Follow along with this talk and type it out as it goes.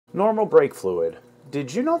Normal brake fluid.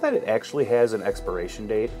 Did you know that it actually has an expiration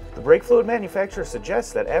date? The brake fluid manufacturer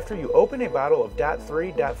suggests that after you open a bottle of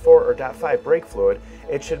 .3, .4, or .5 brake fluid,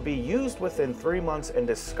 it should be used within 3 months and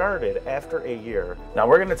discarded after a year. Now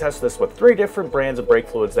we're going to test this with 3 different brands of brake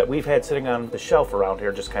fluids that we've had sitting on the shelf around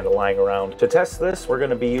here, just kind of lying around. To test this, we're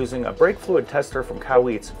going to be using a brake fluid tester from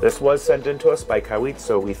Coweets. This was sent in to us by Coweets,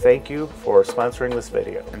 so we thank you for sponsoring this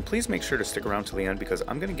video. And please make sure to stick around to the end because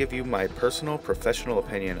I'm going to give you my personal professional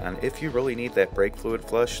opinion on if you really need that brake fluid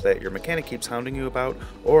flush that your mechanic keeps hounding you about,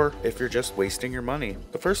 or if you're just wasting your money.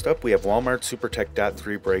 So first up, we have Walmart SuperTech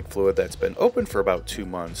 .3 brake fluid that's been open for about 2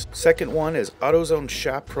 months. Second one is AutoZone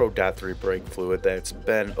Shop Pro .3 brake fluid that's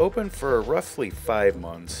been open for roughly 5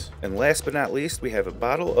 months. And last but not least, we have a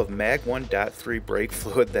bottle of Mag 1 .3 brake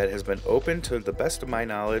fluid that has been open to the best of my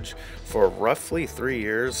knowledge for roughly 3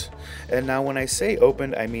 years. And now when I say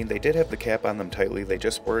opened, I mean they did have the cap on them tightly, they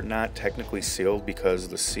just were not technically sealed because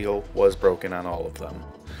the seal was broken on all of them.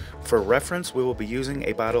 For reference, we will be using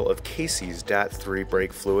a bottle of Casey's .3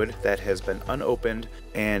 brake fluid that has been unopened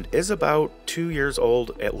and is about 2 years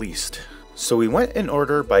old at least. So we went in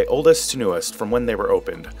order by oldest to newest from when they were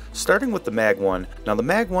opened, starting with the Mag 1. Now the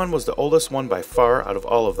Mag 1 was the oldest one by far out of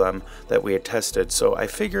all of them that we had tested, so I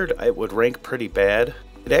figured it would rank pretty bad.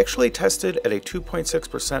 It actually tested at a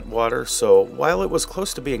 2.6% water, so while it was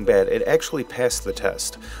close to being bad, it actually passed the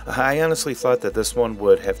test. I honestly thought that this one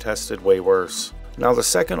would have tested way worse. Now the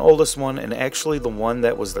second oldest one, and actually the one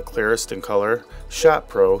that was the clearest in color, Shop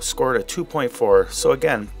Pro, scored a 2.4, so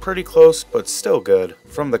again, pretty close, but still good.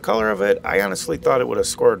 From the color of it, I honestly thought it would have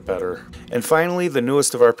scored better. And finally, the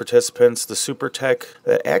newest of our participants, the SuperTech,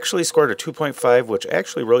 that actually scored a 2.5, which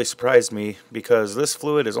actually really surprised me, because this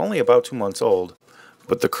fluid is only about 2 months old.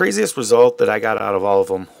 But the craziest result that I got out of all of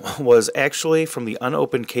them was actually from the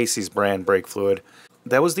unopened Casey's brand brake fluid.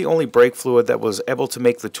 That was the only brake fluid that was able to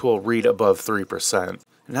make the tool read above 3%.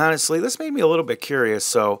 And honestly, this made me a little bit curious,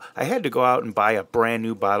 so I had to go out and buy a brand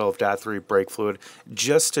new bottle of .3 brake fluid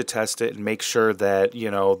just to test it and make sure that, you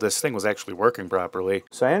know, this thing was actually working properly.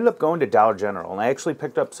 So I ended up going to Dollar General, and I actually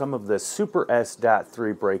picked up some of this Super S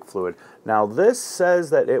 .3 brake fluid. Now this says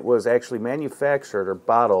that it was actually manufactured or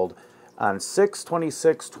bottled on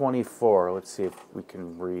 6/26/24. Let's see if we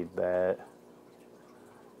can read that.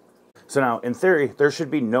 So now, in theory, there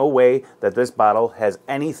should be no way that this bottle has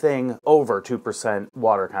anything over 2%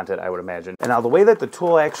 water content, I would imagine. And now the way that the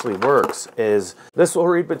tool actually works is this will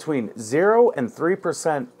read between 0 and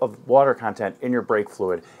 3% of water content in your brake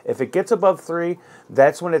fluid. If it gets above 3,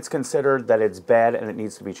 that's when it's considered that it's bad and it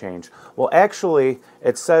needs to be changed. Well, actually,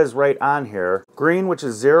 it says right on here, green, which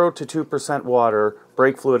is 0 to 2% water,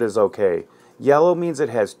 brake fluid is okay. Yellow means it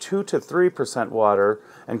has 2 to 3% water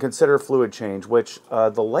and consider fluid change, which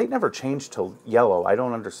the light never changed to yellow. I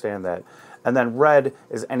don't understand that. And then red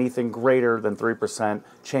is anything greater than 3%,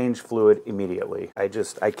 change fluid immediately. I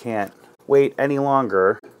can't wait any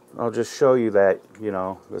longer. I'll just show you that, you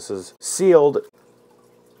know, this is sealed.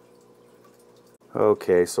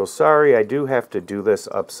 Okay, so sorry, I do have to do this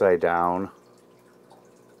upside down.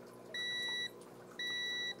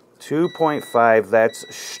 2.5,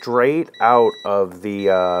 that's straight out of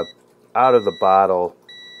the bottle.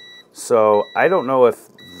 So I don't know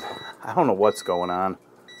what's going on.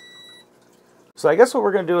 So I guess what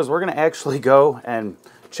we're going to do is we're going to actually go and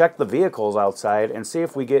check the vehicles outside and see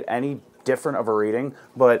if we get any different of a reading.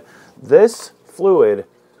 But this fluid,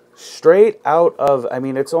 straight out of, I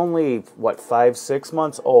mean, it's only, what, 5-6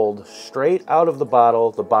 months old, straight out of the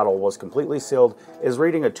bottle was completely sealed, is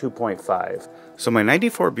reading a 2.5. So my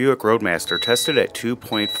 94 Buick Roadmaster tested at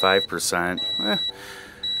 2.5%.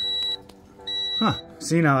 Huh.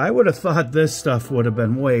 See, now I would have thought this stuff would have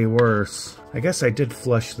been way worse. I guess I did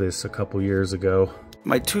flush this a couple years ago.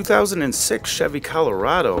 My 2006 Chevy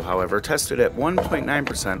Colorado, however, tested at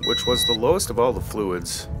 1.9%, which was the lowest of all the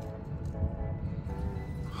fluids.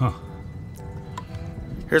 Huh.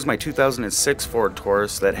 Here's my 2006 Ford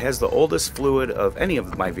Taurus that has the oldest fluid of any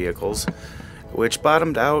of my vehicles, which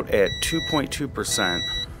bottomed out at 2.2%,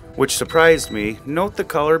 which surprised me. Note the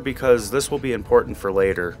color because this will be important for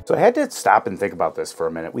later. So I had to stop and think about this for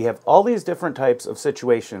a minute. We have all these different types of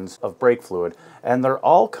situations of brake fluid, and they're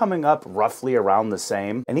all coming up roughly around the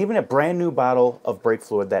same. And even a brand new bottle of brake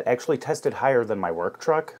fluid that actually tested higher than my work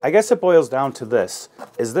truck. I guess it boils down to this.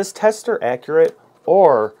 Is this tester accurate,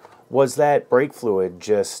 or was that brake fluid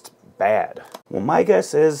just bad? Well, my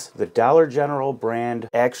guess is the Dollar General brand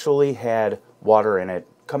actually had water in it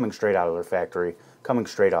coming straight out of their factory, coming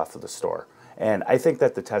straight off of the store. And I think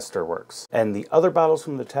that the tester works. And the other bottles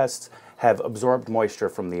from the tests have absorbed moisture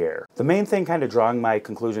from the air. The main thing kind of drawing my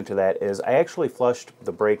conclusion to that is I actually flushed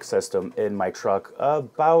the brake system in my truck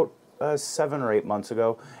about 7 or 8 months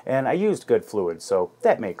ago, and I used good fluid, so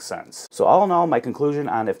that makes sense. So all in all, my conclusion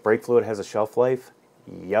on if brake fluid has a shelf life,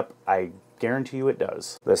 yep, I guarantee you it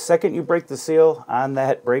does. The second you break the seal on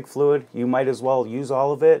that brake fluid, you might as well use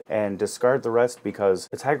all of it and discard the rest because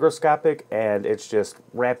it's hygroscopic and it's just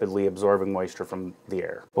rapidly absorbing moisture from the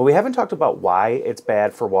air. But we haven't talked about why it's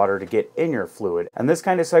bad for water to get in your fluid, and this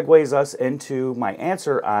kind of segues us into my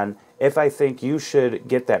answer on if I think you should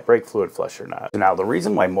get that brake fluid flush or not. Now, the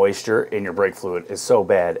reason why moisture in your brake fluid is so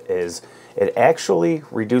bad is it actually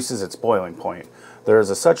reduces its boiling point. There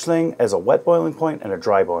is a such thing as a wet boiling point and a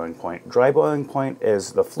dry boiling point. Dry boiling point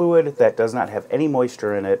is the fluid that does not have any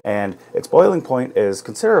moisture in it, and its boiling point is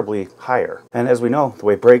considerably higher. And as we know, the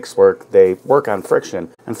way brakes work, they work on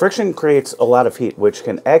friction, and friction creates a lot of heat, which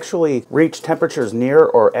can actually reach temperatures near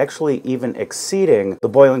or actually even exceeding the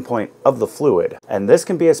boiling point of the fluid. And this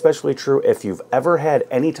can be especially true if you've ever had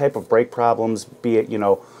any type of brake problems, be it,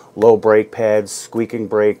 low brake pads, squeaking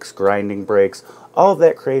brakes, grinding brakes. All of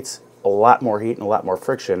that creates a lot more heat and a lot more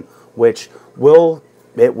friction, which will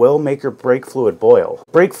make your brake fluid boil.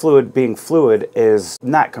 Brake fluid, being fluid, is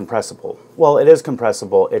not compressible. Well, it is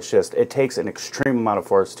compressible, it's just it takes an extreme amount of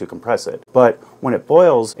force to compress it. But when it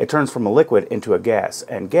boils, it turns from a liquid into a gas,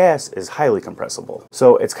 and gas is highly compressible.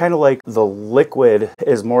 So it's kind of like the liquid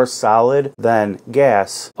is more solid than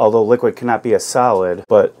gas, although liquid cannot be a solid,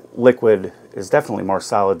 but liquid is definitely more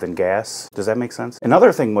solid than gas. Does that make sense?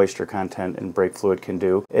 Another thing moisture content in brake fluid can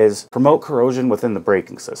do is promote corrosion within the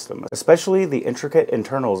braking system, especially the intricate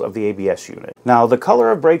internals of the ABS unit. Now, the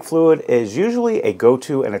color of brake fluid is usually a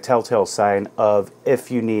go-to and a telltale sign of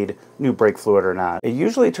if you need new brake fluid or not. It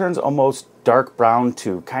usually turns almost dark brown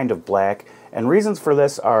to kind of black, and reasons for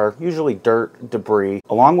this are usually dirt, debris,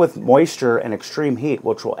 along with moisture and extreme heat,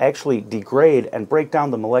 which will actually degrade and break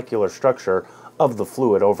down the molecular structure of the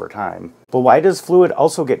fluid over time. But why does fluid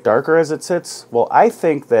also get darker as it sits? Well, I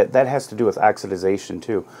think that has to do with oxidization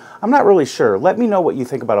too. I'm not really sure. Let me know what you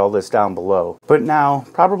think about all this down below. But now,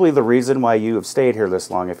 probably the reason why you have stayed here this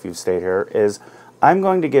long, if you've stayed here, is I'm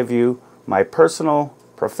going to give you my personal,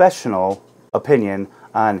 professional opinion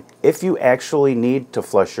on if you actually need to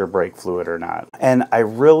flush your brake fluid or not. And I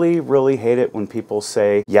really, really hate it when people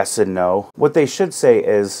say yes and no. What they should say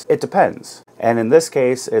is, it depends. And in this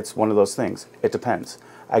case, it's one of those things. It depends.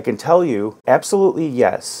 I can tell you absolutely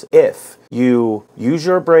yes if you use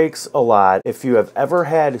your brakes a lot, if you have ever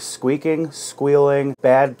had squeaking, squealing,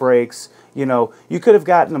 bad brakes, you could have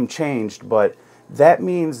gotten them changed, but that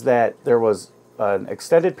means that there was an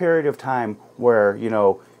extended period of time where,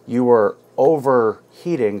 you were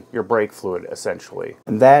overheating your brake fluid, essentially.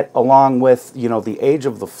 And that, along with, the age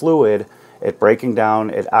of the fluid, it breaking down,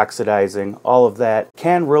 it oxidizing, all of that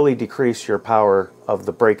can really decrease your power of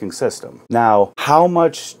the braking system. Now, how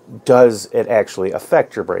much does it actually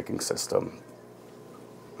affect your braking system?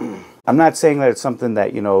 I'm not saying that it's something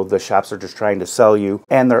that, the shops are just trying to sell you,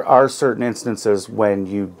 and there are certain instances when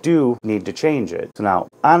you do need to change it. So now,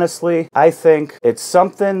 honestly, I think it's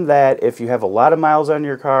something that if you have a lot of miles on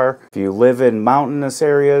your car, if you live in mountainous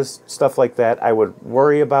areas, stuff like that, I would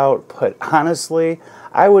worry about, but honestly,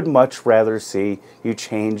 I would much rather see you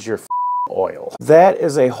change your oil. That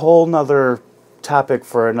is a whole nother topic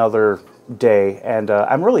for another day, and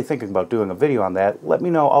I'm really thinking about doing a video on that. Let me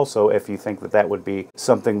know also if you think that would be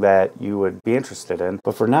something that you would be interested in.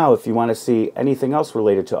 But for now, if you want to see anything else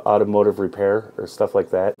related to automotive repair or stuff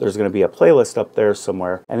like that, there's going to be a playlist up there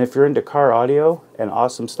somewhere. And if you're into car audio and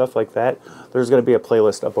awesome stuff like that, there's going to be a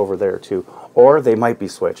playlist up over there too. Or they might be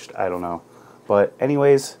switched, I don't know. But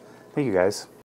anyways, thank you guys.